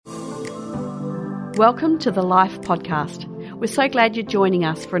Welcome to the Life Podcast. We're so glad you're joining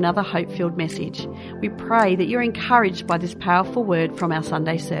us for another hope-filled message. We pray that you're encouraged by this powerful word from our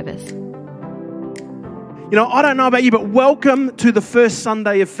Sunday service. You know, I don't know about you, but welcome to the first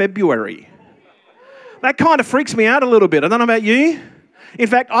Sunday of February. That kind of freaks me out a little bit. I don't know about you. In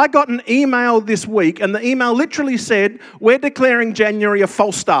fact, I got an email this week, and the email literally said, "We're declaring January a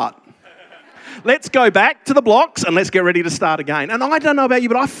false start. Let's go back to the blocks and let's get ready to start again." And I don't know about you,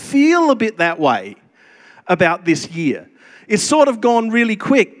 but I feel a bit that way about this year. It's sort of gone really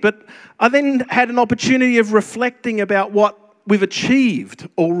quick, but I then had an opportunity of reflecting about what we've achieved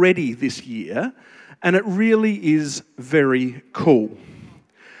already this year, and it really is very cool.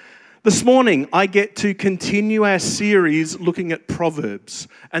 This morning, I get to continue our series looking at Proverbs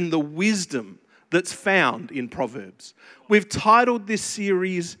and the wisdom that's found in Proverbs. We've titled this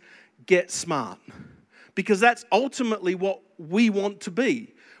series, Get Smart, because that's ultimately what we want to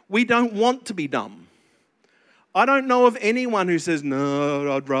be. We don't want to be dumb. I don't know of anyone who says,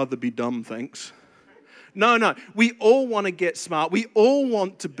 "No, I'd rather be dumb, thanks." No. We all want to get smart. We all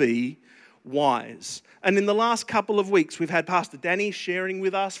want to be wise. And in the last couple of weeks, we've had Pastor Danny sharing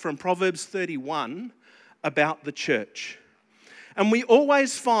with us from Proverbs 31 about the church. And we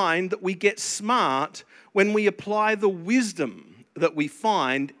always find that we get smart when we apply the wisdom that we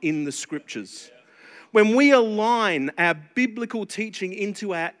find in the scriptures. When we align our biblical teaching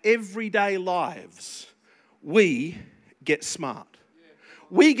into our everyday lives, we get smart.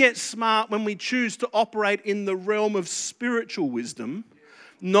 We get smart when we choose to operate in the realm of spiritual wisdom,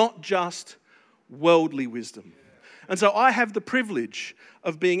 not just worldly wisdom. And so I have the privilege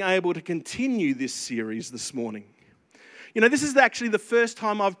of being able to continue this series this morning. You know, this is actually the first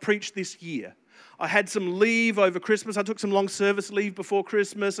time I've preached this year. I had some leave over Christmas. I took some long service leave before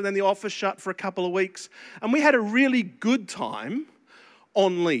Christmas, and then the office shut for a couple of weeks. And we had a really good time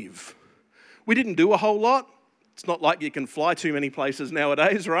on leave. We didn't do a whole lot. It's not like you can fly too many places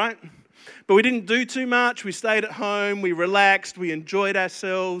nowadays, right? But we didn't do too much. We stayed at home. We relaxed. We enjoyed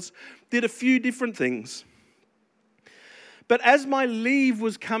ourselves. Did a few different things. But as my leave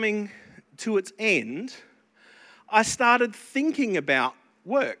was coming to its end, I started thinking about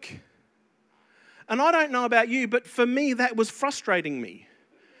work. And I don't know about you, but for me, that was frustrating me.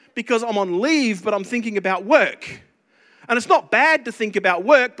 Because I'm on leave, but I'm thinking about work. And it's not bad to think about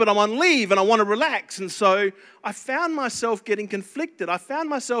work, but I'm on leave and I want to relax. And so I found myself getting conflicted. I found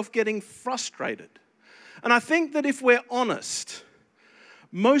myself getting frustrated. And I think that if we're honest,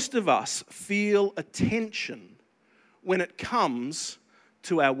 most of us feel a tension when it comes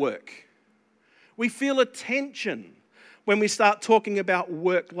to our work. We feel a tension when we start talking about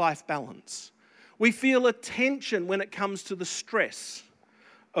work-life balance. We feel a tension when it comes to the stress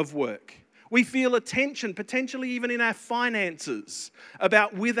of work. We feel a tension, potentially even in our finances,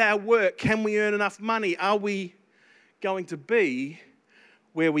 about with our work, can we earn enough money? Are we going to be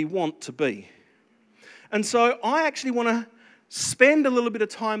where we want to be? And so I actually want to spend a little bit of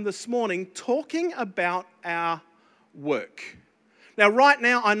time this morning talking about our work. Now, right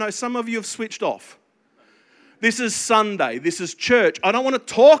now, I know some of you have switched off. This is Sunday. This is church. I don't want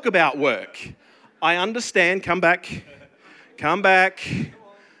to talk about work. I understand. Come back.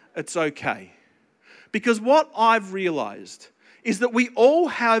 It's okay. Because what I've realized is that we all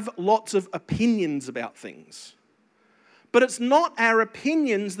have lots of opinions about things. But it's not our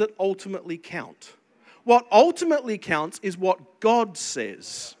opinions that ultimately count. What ultimately counts is what God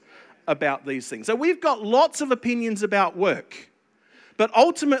says about these things. So we've got lots of opinions about work. But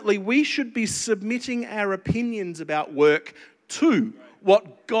ultimately, we should be submitting our opinions about work to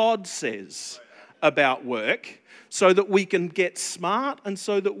what God says about work, so that we can get smart and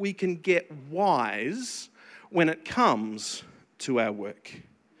so that we can get wise when it comes to our work.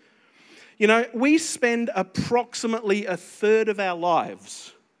 You know, we spend approximately a third of our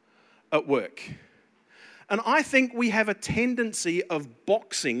lives at work. And I think we have a tendency of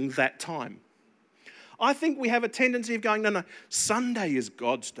boxing that time. I think we have a tendency of going, no, Sunday is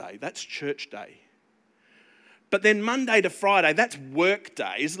God's day. That's church day. But then Monday to Friday, that's work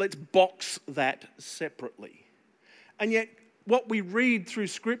days. Let's box that separately. And yet, what we read through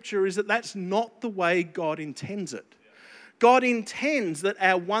Scripture is that that's not the way God intends it. God intends that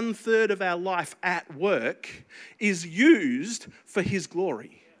our 1/3 of our life at work is used for His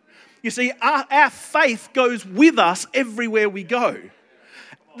glory. You see, our faith goes with us everywhere we go.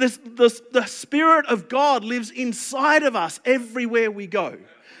 The Spirit of God lives inside of us everywhere we go.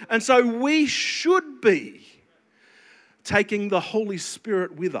 And so we should be taking the Holy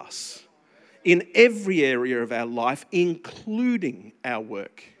Spirit with us in every area of our life, including our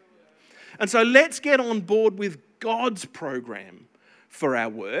work. And so let's get on board with God's program for our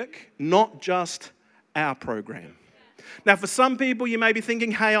work, not just our program. Now, for some people, you may be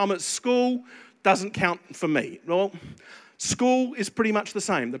thinking, hey, I'm at school, doesn't count for me. Well, school is pretty much the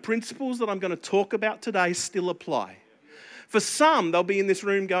same. The principles that I'm going to talk about today still apply. For some, they'll be in this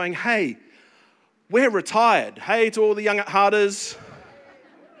room going, hey, we're retired. Hey to all the young at hearters.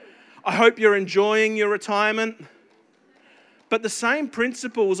 I hope you're enjoying your retirement. But the same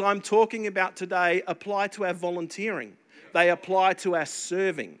principles I'm talking about today apply to our volunteering. They apply to our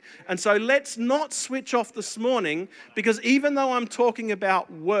serving. And so let's not switch off this morning, because even though I'm talking about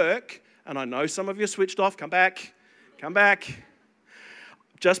work, and I know some of you switched off, come back.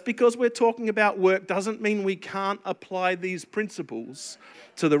 Just because we're talking about work doesn't mean we can't apply these principles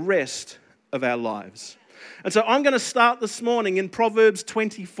to the rest of our lives. And so I'm going to start this morning in Proverbs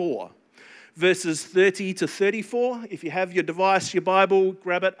 24. Verses 30 to 34. If you have your device, your Bible,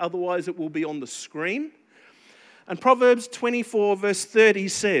 grab it. Otherwise, it will be on the screen. And Proverbs 24 verse 30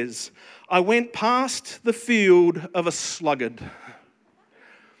 says, I went past the field of a sluggard.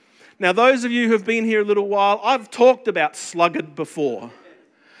 Now, those of you who have been here a little while, I've talked about sluggard before.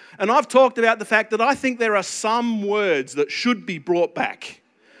 And I've talked about the fact that I think there are some words that should be brought back.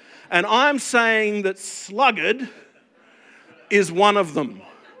 And I'm saying that sluggard is one of them.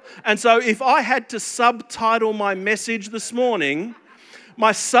 And so if I had to subtitle my message this morning,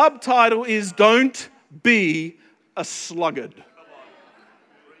 my subtitle is Don't Be a Sluggard.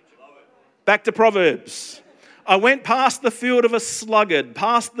 Back to Proverbs. I went past the field of a sluggard,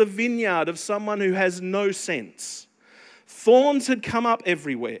 past the vineyard of someone who has no sense. Thorns had come up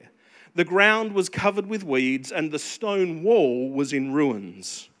everywhere. The ground was covered with weeds, and the stone wall was in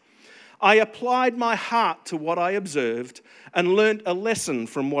ruins. I applied my heart to what I observed and learnt a lesson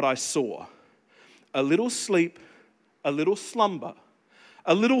from what I saw. A little sleep, a little slumber,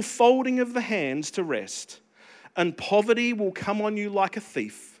 a little folding of the hands to rest, and poverty will come on you like a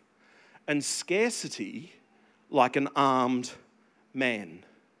thief, and scarcity like an armed man.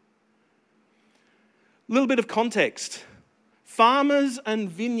 A little bit of context. Farmers and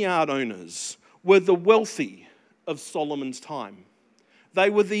vineyard owners were the wealthy of Solomon's time. They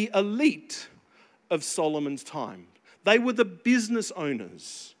were the elite of Solomon's time. They were the business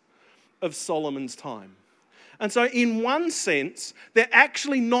owners of Solomon's time. And so in one sense, they're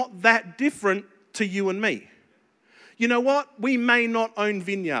actually not that different to you and me. You know what? We may not own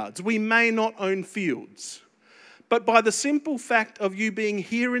vineyards. We may not own fields. But by the simple fact of you being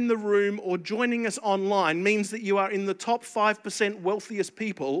here in the room or joining us online means that you are in the top 5% wealthiest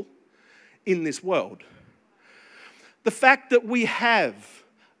people in this world. The fact that we have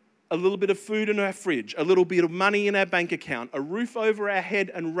a little bit of food in our fridge, a little bit of money in our bank account, a roof over our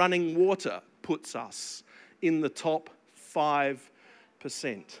head and running water puts us in the top 5%.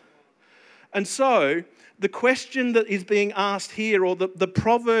 And so the question that is being asked here, or the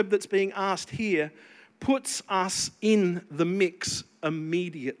proverb that's being asked here, puts us in the mix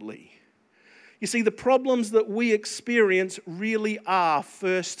immediately. You see, the problems that we experience really are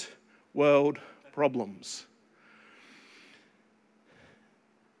first world problems.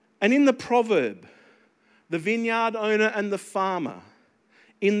 And in the proverb, the vineyard owner and the farmer,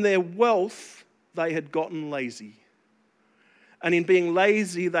 in their wealth, they had gotten lazy. And in being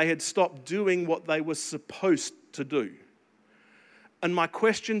lazy, they had stopped doing what they were supposed to do. And my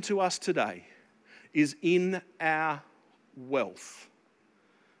question to us today is, in our wealth,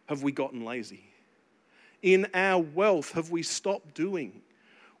 have we gotten lazy? In our wealth, have we stopped doing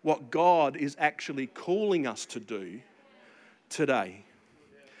what God is actually calling us to do today?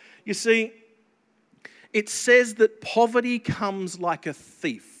 You see, it says that poverty comes like a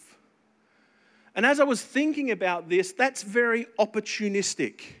thief. And as I was thinking about this, that's very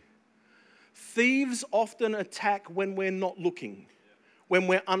opportunistic. Thieves often attack when we're not looking, when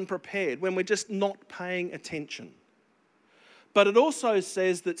we're unprepared, when we're just not paying attention. But it also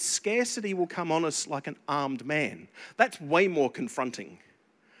says that scarcity will come on us like an armed man. That's way more confronting.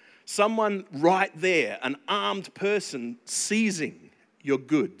 Someone right there, an armed person seizing your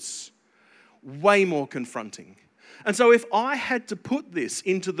goods. Way more confronting. And so if I had to put this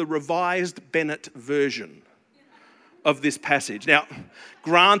into the Revised Bennett version of this passage. Now,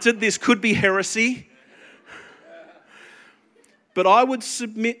 granted, this could be heresy, but I would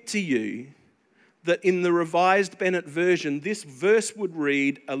submit to you that in the Revised Bennett version, this verse would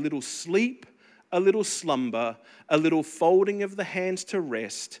read, a little sleep, a little slumber, a little folding of the hands to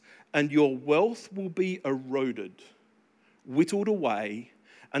rest, and your wealth will be eroded, whittled away,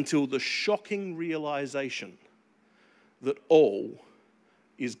 until the shocking realization that all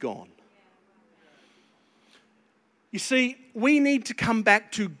is gone. You see, we need to come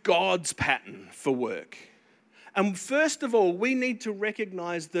back to God's pattern for work. And first of all, we need to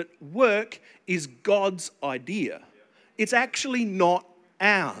recognize that work is God's idea. It's actually not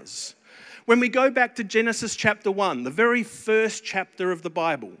ours. When we go back to Genesis chapter 1, the very first chapter of the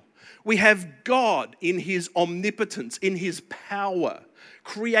Bible, we have God in his omnipotence, in his power,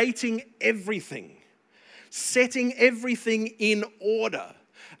 creating everything, setting everything in order.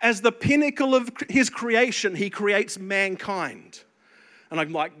 As the pinnacle of his creation, he creates mankind. And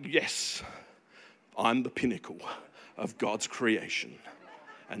I'm like, yes, I'm the pinnacle of God's creation.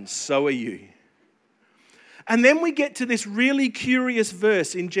 And so are you. And then we get to this really curious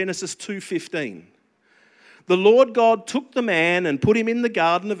verse in Genesis 2:15. The Lord God took the man and put him in the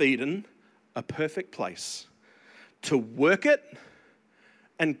Garden of Eden, a perfect place, to work it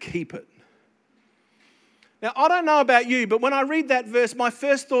and keep it. Now, I don't know about you, but when I read that verse, my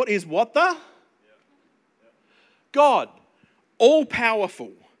first thought is, what the? God,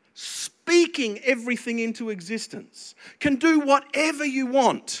 all-powerful, speaking everything into existence, can do whatever you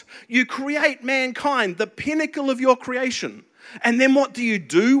want. You create mankind, the pinnacle of your creation. And then what do you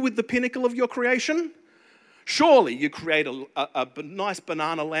do with the pinnacle of your creation? Surely you create a nice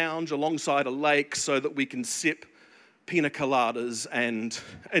banana lounge alongside a lake so that we can sip pina coladas and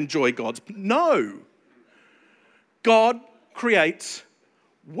enjoy God's... No. God creates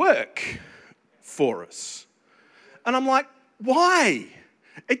work for us. And I'm like, why?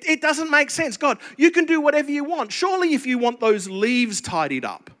 It doesn't make sense. God, you can do whatever you want. Surely if you want those leaves tidied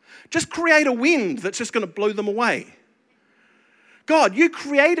up, just create a wind that's just going to blow them away. God, you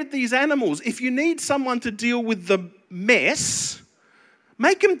created these animals. If you need someone to deal with the mess,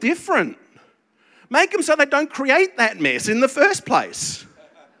 make them different. Make them so they don't create that mess in the first place.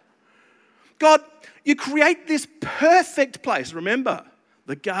 God, you create this perfect place. Remember,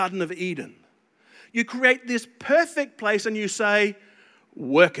 the Garden of Eden. You create this perfect place and you say,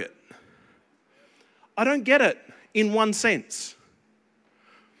 work it. I don't get it in one sense.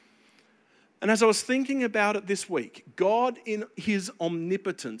 And as I was thinking about it this week, God in his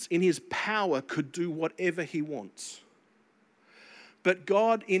omnipotence, in his power, could do whatever he wants. But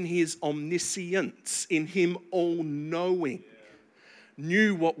God in his omniscience, in him all-knowing,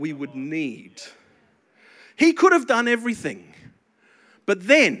 knew what we would need. He could have done everything. But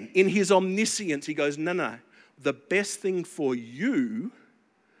then, in his omniscience, he goes, no, the best thing for you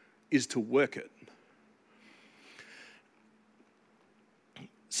is to work it.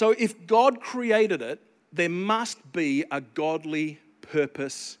 So if God created it, there must be a godly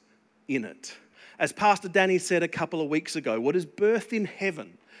purpose in it. As Pastor Danny said a couple of weeks ago, what is birthed in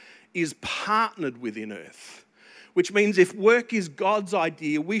heaven is partnered within earth, which means if work is God's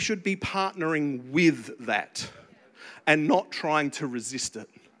idea, we should be partnering with that and not trying to resist it.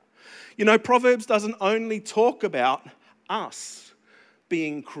 You know, Proverbs doesn't only talk about us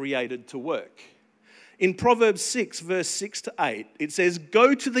being created to work. In Proverbs 6, verse 6 to 8, it says,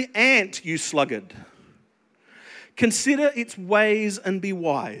 "Go to the ant, you sluggard. Consider its ways and be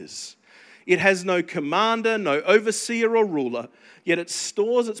wise. It has no commander, no overseer or ruler, yet it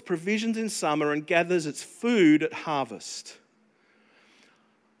stores its provisions in summer and gathers its food at harvest."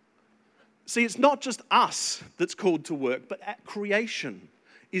 See, it's not just us that's called to work, but creation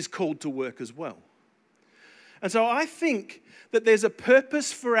is called to work as well. And so I think that there's a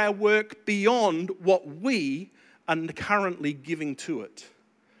purpose for our work beyond what we are currently giving to it.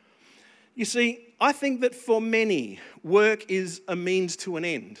 You see, I think that for many, work is a means to an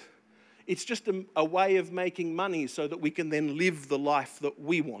end. It's just a way of making money so that we can then live the life that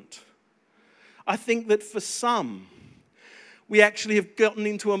we want. I think that for some, we actually have gotten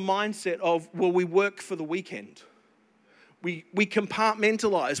into a mindset of, well, we work for the weekend. We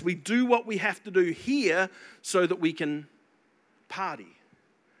compartmentalize. We do what we have to do here so that we can party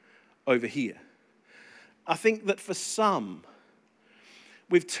over here. I think that for some,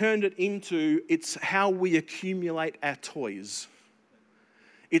 we've turned it into, it's how we accumulate our toys.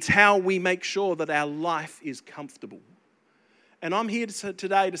 It's how we make sure that our life is comfortable. And I'm here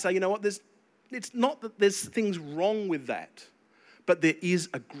today to say, you know what, it's not that there's things wrong with that, but there is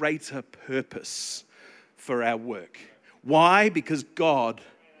a greater purpose for our work. Why? Because God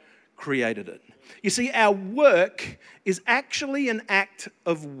created it. You see, our work is actually an act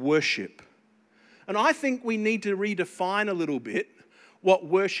of worship. And I think we need to redefine a little bit what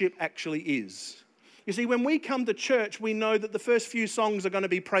worship actually is. You see, when we come to church, we know that the first few songs are going to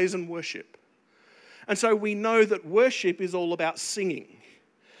be praise and worship. And so we know that worship is all about singing.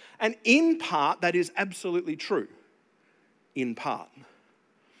 And in part, that is absolutely true. In part.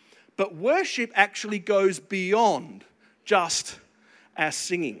 But worship actually goes beyond just our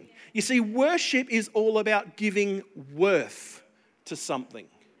singing. You see, worship is all about giving worth to something.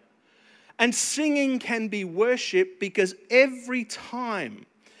 And singing can be worship because every time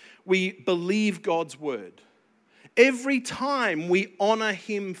we believe God's word, every time we honor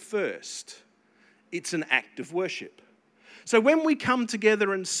him first, it's an act of worship. So when we come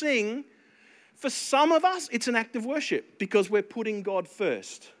together and sing, for some of us, it's an act of worship because we're putting God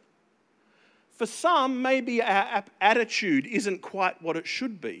first. For some, maybe our attitude isn't quite what it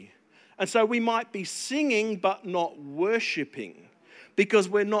should be. And so we might be singing but not worshiping because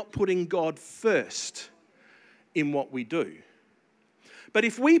we're not putting God first in what we do. But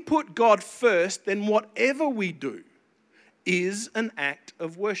if we put God first, then whatever we do is an act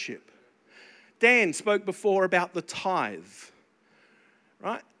of worship. Dan spoke before about the tithe,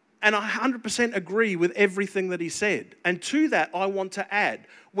 right? And I 100% agree with everything that he said. And to that, I want to add,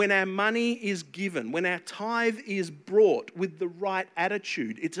 when our money is given, when our tithe is brought with the right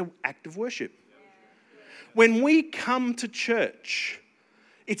attitude, it's an act of worship. When we come to church,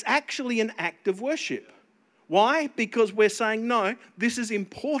 it's actually an act of worship. Why? Because we're saying, no, this is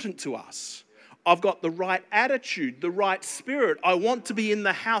important to us. I've got the right attitude, the right spirit. I want to be in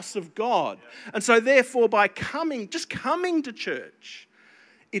the house of God. And so therefore, by just coming to church,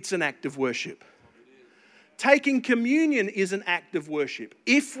 it's an act of worship. Taking communion is an act of worship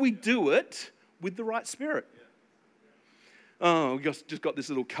if we do it with the right spirit. Oh, we just got this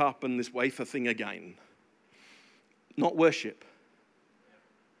little cup and this wafer thing again. Not worship.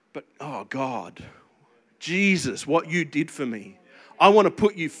 But, oh God, Jesus, what you did for me. I want to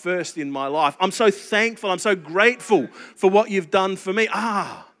put you first in my life. I'm so thankful. I'm so grateful for what you've done for me.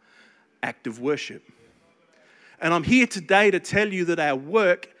 Act of worship. And I'm here today to tell you that our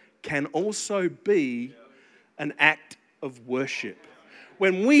work can also be an act of worship.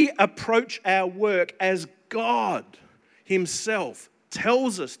 When we approach our work as God himself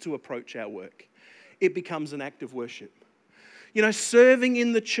tells us to approach our work, it becomes an act of worship. You know, serving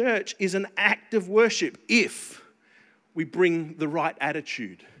in the church is an act of worship if we bring the right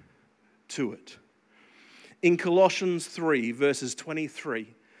attitude to it. In Colossians 3, verses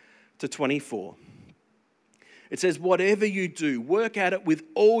 23 to 24, it says, whatever you do, work at it with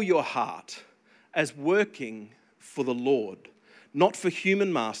all your heart as working for the Lord, not for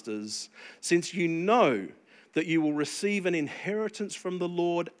human masters, since you know that you will receive an inheritance from the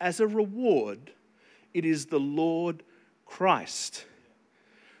Lord as a reward. It is the Lord Christ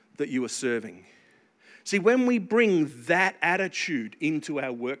that you are serving. See, when we bring that attitude into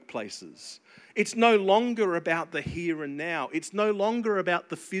our workplaces, it's no longer about the here and now. It's no longer about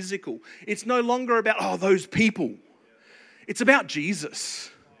the physical. It's no longer about, those people. It's about Jesus.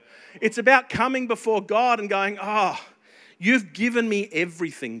 It's about coming before God and going, you've given me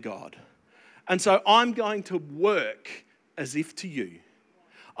everything, God. And so I'm going to work as if to you.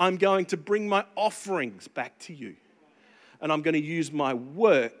 I'm going to bring my offerings back to you. And I'm going to use my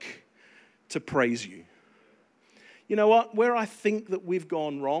work to praise you. You know what? Where I think that we've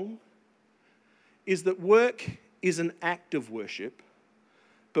gone wrong is that work is an act of worship,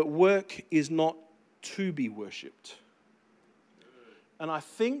 but work is not to be worshipped. And I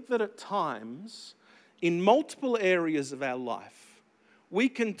think that at times, in multiple areas of our life, we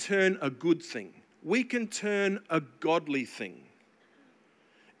can turn a good thing, we can turn a godly thing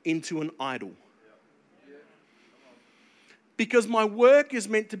into an idol. Because my work is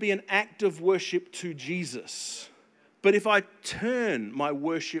meant to be an act of worship to Jesus. But if I turn my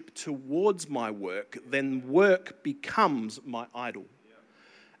worship towards my work, then work becomes my idol.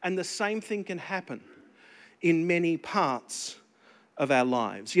 And the same thing can happen in many parts of our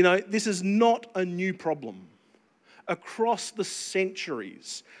lives. You know, this is not a new problem. Across the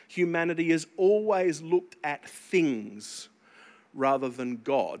centuries, humanity has always looked at things rather than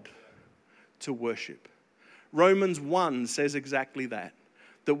God to worship. Romans 1 says exactly that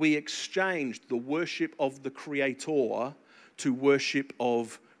we exchanged the worship of the Creator to worship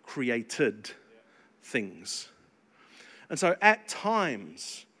of created things. And so at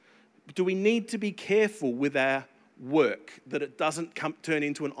times, do we need to be careful with our work that it doesn't turn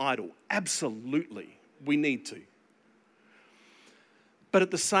into an idol? Absolutely, we need to. But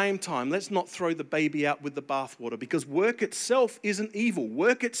at the same time, let's not throw the baby out with the bathwater, because work itself isn't evil.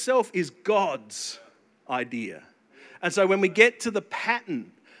 Work itself is God's idea. And so when we get to the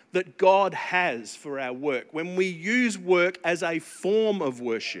pattern that God has for our work, when we use work as a form of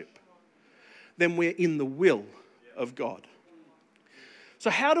worship, then we're in the will of God. So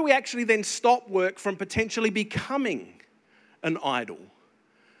how do we actually then stop work from potentially becoming an idol?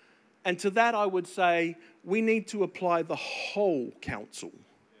 And to that I would say we need to apply the whole counsel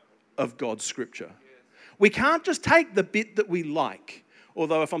of God's scripture. We can't just take the bit that we like.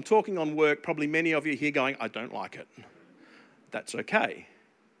 Although if I'm talking on work, probably many of you here going, I don't like it. That's okay.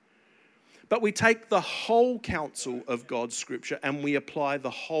 But we take the whole counsel of God's scripture and we apply the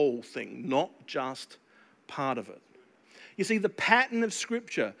whole thing, not just part of it. You see, the pattern of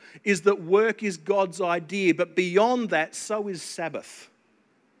scripture is that work is God's idea, but beyond that, so is Sabbath.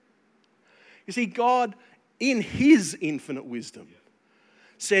 You see, God, in his infinite wisdom,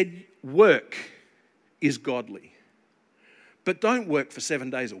 said work is godly. But don't work for 7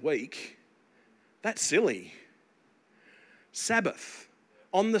 days a week. That's silly. Sabbath.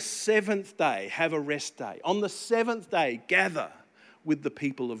 On the seventh day, have a rest day. On the seventh day, gather with the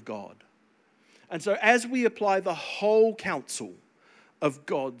people of God. And so as we apply the whole counsel of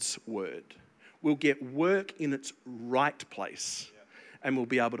God's word, we'll get work in its right place and we'll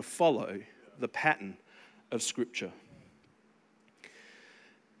be able to follow the pattern of Scripture.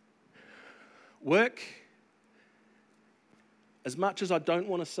 Work, as much as I don't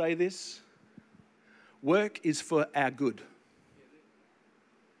want to say this, work is for our good.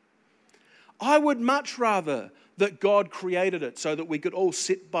 I would much rather that God created it so that we could all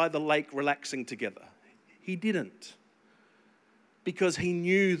sit by the lake relaxing together. He didn't. Because he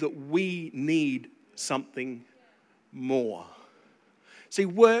knew that we need something more. See,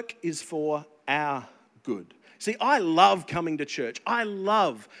 work is for our good. See, I love coming to church. I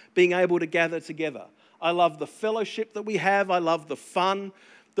love being able to gather together. I love the fellowship that we have. I love the fun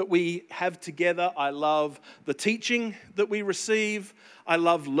that we have together. I love the teaching that we receive. I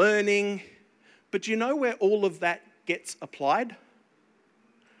love learning. But you know where all of that gets applied?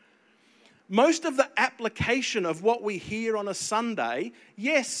 Most of the application of what we hear on a Sunday,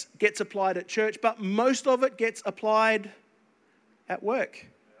 yes, gets applied at church, but most of it gets applied at work.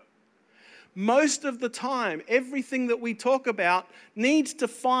 Most of the time, everything that we talk about needs to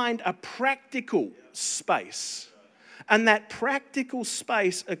find a practical space. And that practical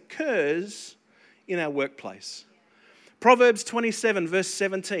space occurs in our workplace. Proverbs 27, verse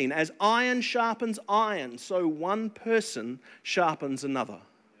 17, as iron sharpens iron, so one person sharpens another.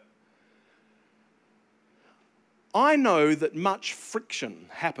 I know that much friction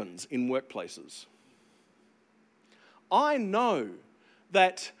happens in workplaces. I know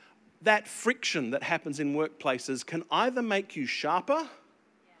that friction that happens in workplaces can either make you sharper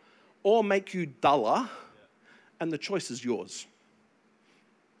or make you duller, and the choice is yours.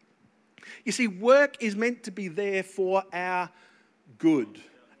 You see, work is meant to be there for our good.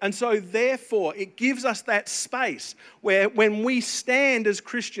 And so therefore, it gives us that space where when we stand as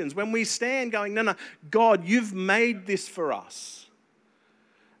Christians, when we stand going, no, God, you've made this for us.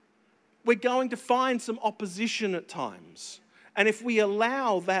 We're going to find some opposition at times. And if we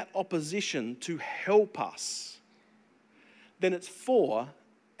allow that opposition to help us, then it's for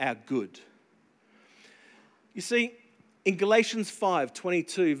our good. You see, in Galatians 5,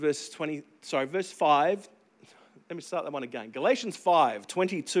 22, verse 5, let me start that one again. Galatians 5,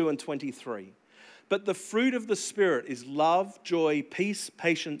 22 and 23. But the fruit of the Spirit is love, joy, peace,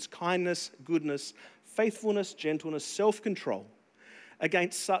 patience, kindness, goodness, faithfulness, gentleness, self-control.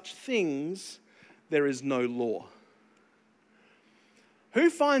 Against such things there is no law.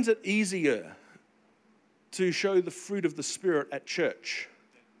 Who finds it easier to show the fruit of the Spirit at church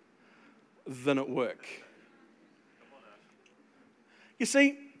than at work? You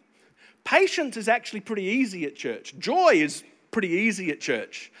see, patience is actually pretty easy at church. Joy is pretty easy at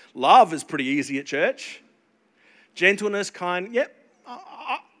church. Love is pretty easy at church. Gentleness, kind, yep.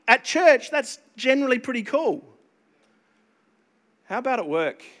 At church, that's generally pretty cool. How about at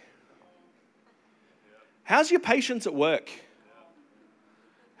work? How's your patience at work?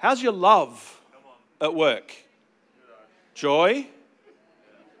 How's your love at work? Joy?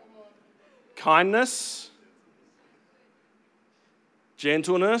 Kindness?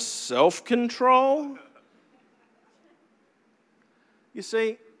 Gentleness, self-control. You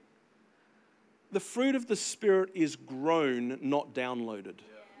see, the fruit of the Spirit is grown, not downloaded.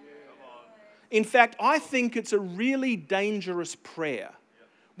 In fact, I think it's a really dangerous prayer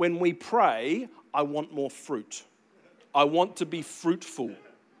when we pray, I want more fruit. I want to be fruitful.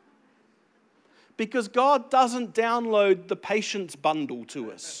 Because God doesn't download the patience bundle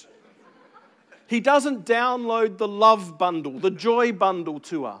to us. He doesn't download the love bundle, the joy bundle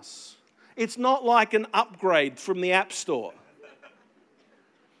to us. It's not like an upgrade from the App Store.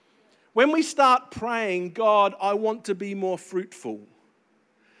 When we start praying, God, I want to be more fruitful,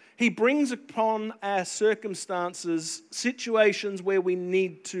 He brings upon our circumstances situations where we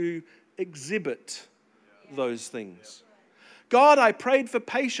need to exhibit those things. God, I prayed for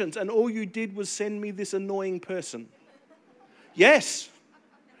patience and all you did was send me this annoying person. Yes.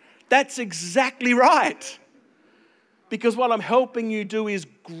 That's exactly right. Because what I'm helping you do is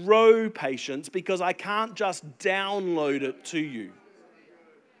grow patience because I can't just download it to you.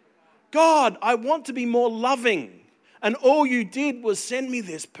 God, I want to be more loving. And all you did was send me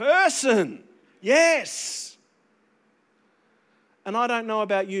this person. Yes. And I don't know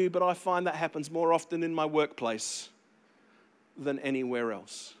about you, but I find that happens more often in my workplace than anywhere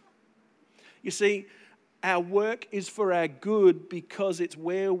else. You see, our work is for our good because it's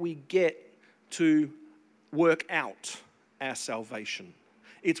where we get to work out our salvation.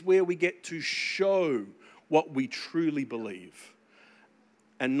 It's where we get to show what we truly believe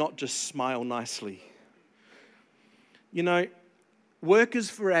and not just smile nicely. You know, work is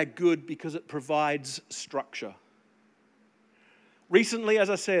for our good because it provides structure. Recently, as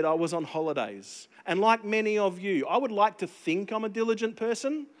I said, I was on holidays. And like many of you, I would like to think I'm a diligent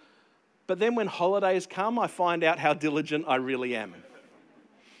person, but then when holidays come, I find out how diligent I really am.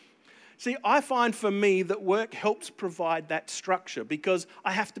 See, I find for me that work helps provide that structure because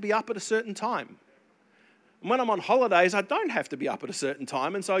I have to be up at a certain time. And when I'm on holidays, I don't have to be up at a certain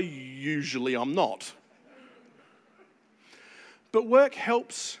time, and so usually I'm not. But work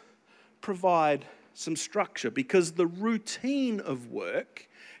helps provide some structure because the routine of work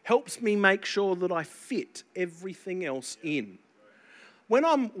helps me make sure that I fit everything else in. When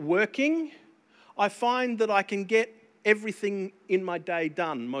I'm working, I find that I can get everything in my day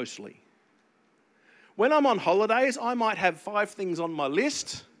done mostly. When I'm on holidays, I might have 5 things on my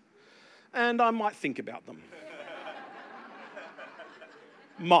list and I might think about them.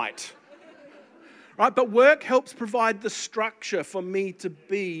 Might. Right? But work helps provide the structure for me to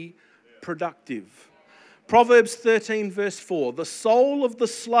be productive. Proverbs 13 verse 4, the soul of the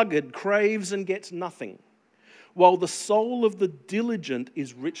sluggard craves and gets nothing, while the soul of the diligent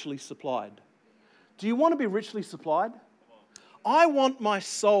is richly supplied. Do you want to be richly supplied? I want my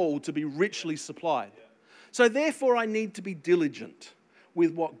soul to be richly supplied. So therefore I need to be diligent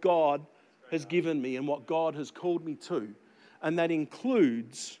with what God has given me and what God has called me to. And that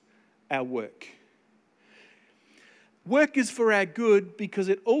includes our work. Work is for our good because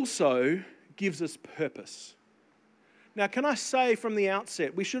it also gives us purpose. Now, can I say from the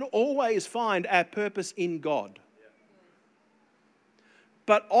outset, we should always find our purpose in God.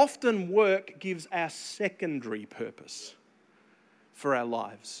 But often work gives our secondary purpose for our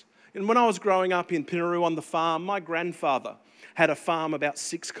lives. And when I was growing up in Pinaroo on the farm, my grandfather had a farm about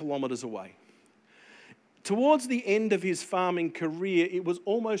 6 kilometres away. Towards the end of his farming career, it was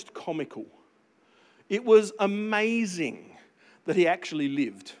almost comical. It was amazing that he actually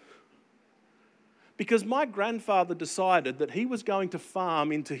lived. Because my grandfather decided that he was going to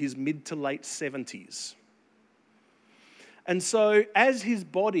farm into his mid to late 70s. And so as his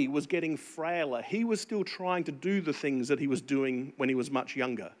body was getting frailer, he was still trying to do the things that he was doing when he was much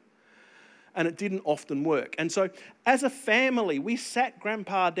younger. And it didn't often work. And so as a family, we sat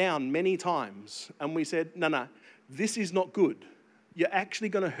Grandpa down many times and we said, no, this is not good. You're actually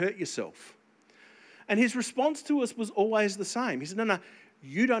going to hurt yourself. And his response to us was always the same. He said, no,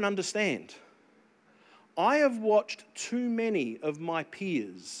 you don't understand. I have watched too many of my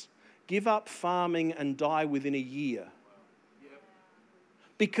peers give up farming and die within a year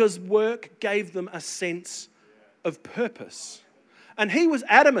because work gave them a sense of purpose. And he was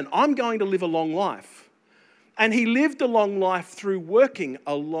adamant, I'm going to live a long life. And he lived a long life through working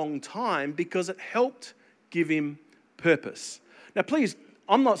a long time because it helped give him purpose. Now, please,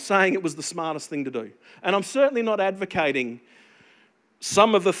 I'm not saying it was the smartest thing to do. And I'm certainly not advocating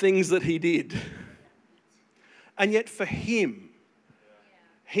some of the things that he did. And yet for him,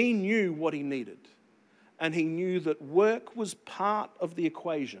 he knew what he needed. And he knew that work was part of the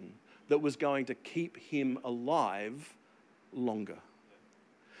equation that was going to keep him alive longer.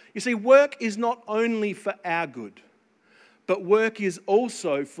 You see, work is not only for our good, but work is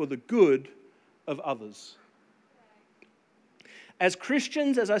also for the good of others. As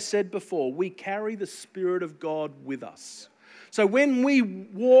Christians, as I said before, we carry the Spirit of God with us. So when we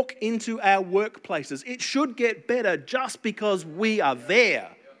walk into our workplaces, it should get better just because we are there.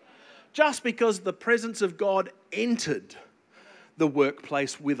 Just because the presence of God entered the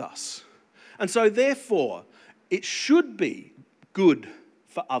workplace with us. And so therefore, it should be good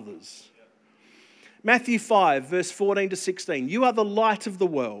for others. Matthew 5, verse 14 to 16. You are the light of the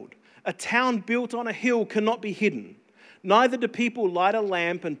world. A town built on a hill cannot be hidden. Neither do people light a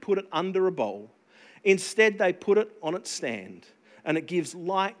lamp and put it under a bowl. Instead, they put it on its stand, and it gives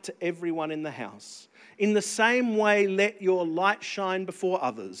light to everyone in the house. In the same way, let your light shine before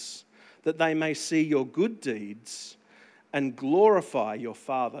others, that they may see your good deeds and glorify your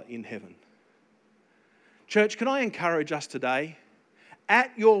Father in heaven. Church, can I encourage us today?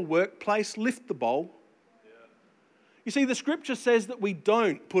 At your workplace, lift the bowl. You see, the scripture says that we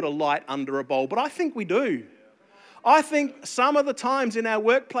don't put a light under a bowl, but I think we do. I think some of the times in our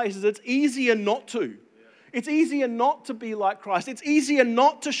workplaces, it's easier not to. It's easier not to be like Christ. It's easier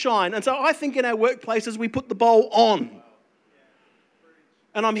not to shine. And so I think in our workplaces, we put the bowl on.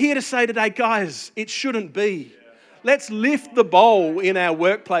 And I'm here to say today, guys, it shouldn't be. Let's lift the bowl in our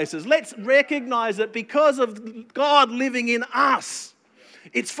workplaces. Let's recognize that because of God living in us,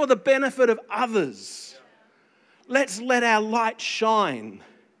 it's for the benefit of others. Let's let our light shine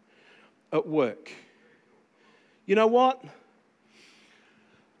at work. You know what?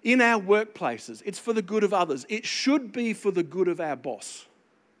 In our workplaces, it's for the good of others. It should be for the good of our boss.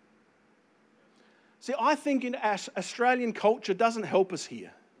 See, I think in Australian culture doesn't help us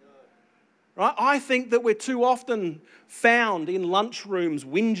here. Right? I think that we're too often found in lunchrooms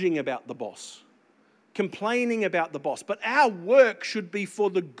whinging about the boss, complaining about the boss. But our work should be for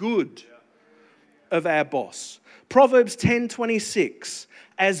the good of our boss. Proverbs 10:26,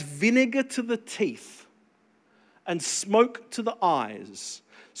 as vinegar to the teeth and smoke to the eyes,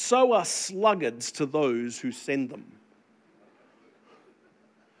 so are sluggards to those who send them.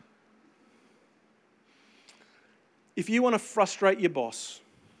 If you want to frustrate your boss,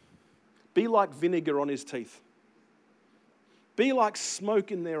 be like vinegar on his teeth. Be like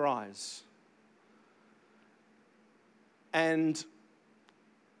smoke in their eyes. And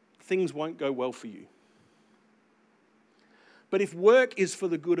things won't go well for you. But if work is for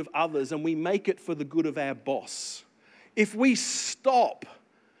the good of others and we make it for the good of our boss, if we stop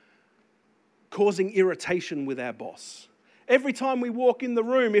causing irritation with our boss, every time we walk in the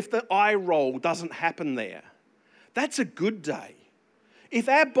room, if the eye roll doesn't happen there, that's a good day. If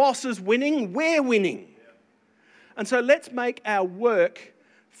our boss is winning, we're winning. And so let's make our work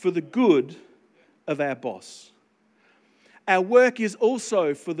for the good of our boss. Our work is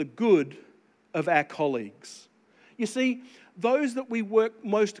also for the good of our colleagues. You see, those that we work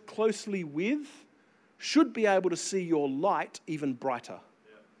most closely with should be able to see your light even brighter.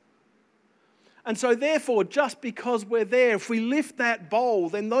 And so therefore, just because we're there, if we lift that bowl,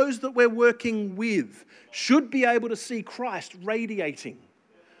 then those that we're working with should be able to see Christ radiating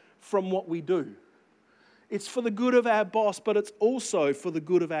from what we do. It's for the good of our boss, but it's also for the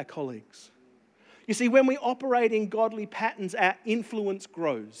good of our colleagues. You see, when we operate in godly patterns, our influence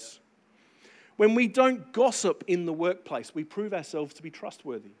grows. When we don't gossip in the workplace, we prove ourselves to be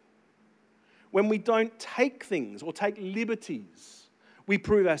trustworthy. When we don't take things or take liberties, we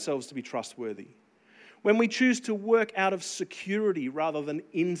prove ourselves to be trustworthy. When we choose to work out of security rather than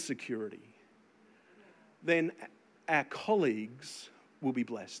insecurity, then our colleagues will be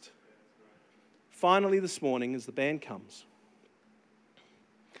blessed. Finally, this morning, as the band comes,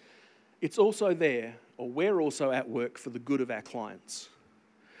 it's also there, or we're also at work for the good of our clients.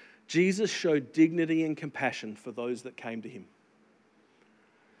 Jesus showed dignity and compassion for those that came to him.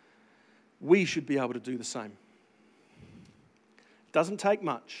 We should be able to do the same. It doesn't take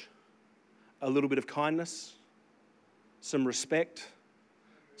much. A little bit of kindness, some respect,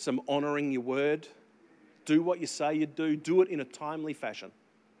 some honouring your word. Do what you say you do. Do it in a timely fashion.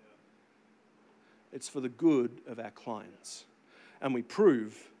 It's for the good of our clients. And we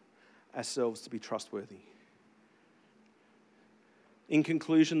prove ourselves to be trustworthy. In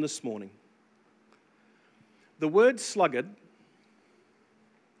conclusion this morning, the word sluggard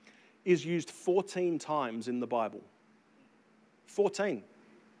is used 14 times in the Bible. 14.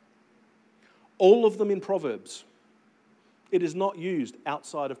 All of them in Proverbs. It is not used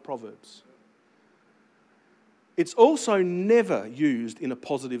outside of Proverbs. It's also never used in a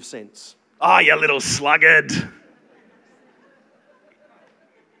positive sense. Ah, you little sluggard.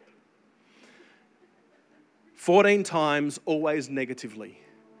 "14 times, always negatively.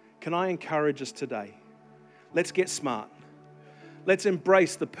 Can I encourage us today? Let's get smart. Let's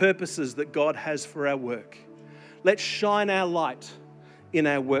embrace the purposes that God has for our work. Let's shine our light in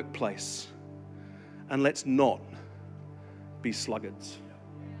our workplace. And let's not be sluggards."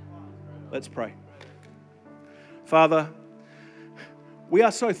 Let's pray. Father, we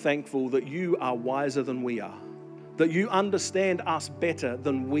are so thankful that you are wiser than we are, that you understand us better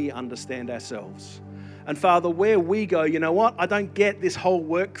than we understand ourselves. And Father, where we go, you know what? I don't get this whole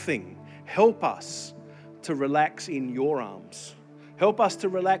work thing. Help us to relax in your arms. Help us to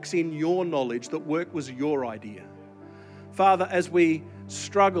relax in your knowledge that work was your idea. Father, as we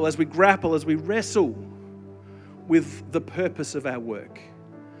struggle, as we grapple, as we wrestle with the purpose of our work,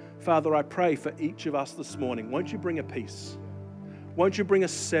 Father, I pray for each of us this morning. Won't you bring a peace? Won't you bring a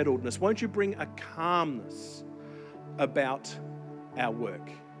settledness? Won't you bring a calmness about our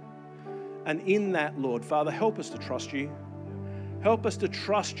work? And in that, Lord, Father, help us to trust you. Help us to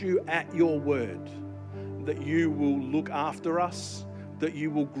trust you at your word, that you will look after us, that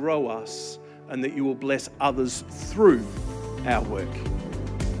you will grow us, and that you will bless others through our work.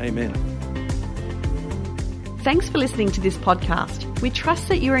 Amen. Thanks for listening to this podcast. We trust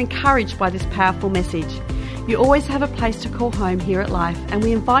that you're encouraged by this powerful message. You always have a place to call home here at Life, and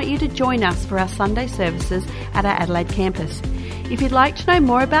we invite you to join us for our Sunday services at our Adelaide campus. If you'd like to know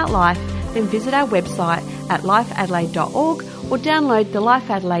more about Life, then visit our website at lifeadelaide.org or download the Life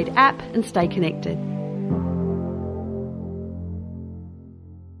Adelaide app and stay connected.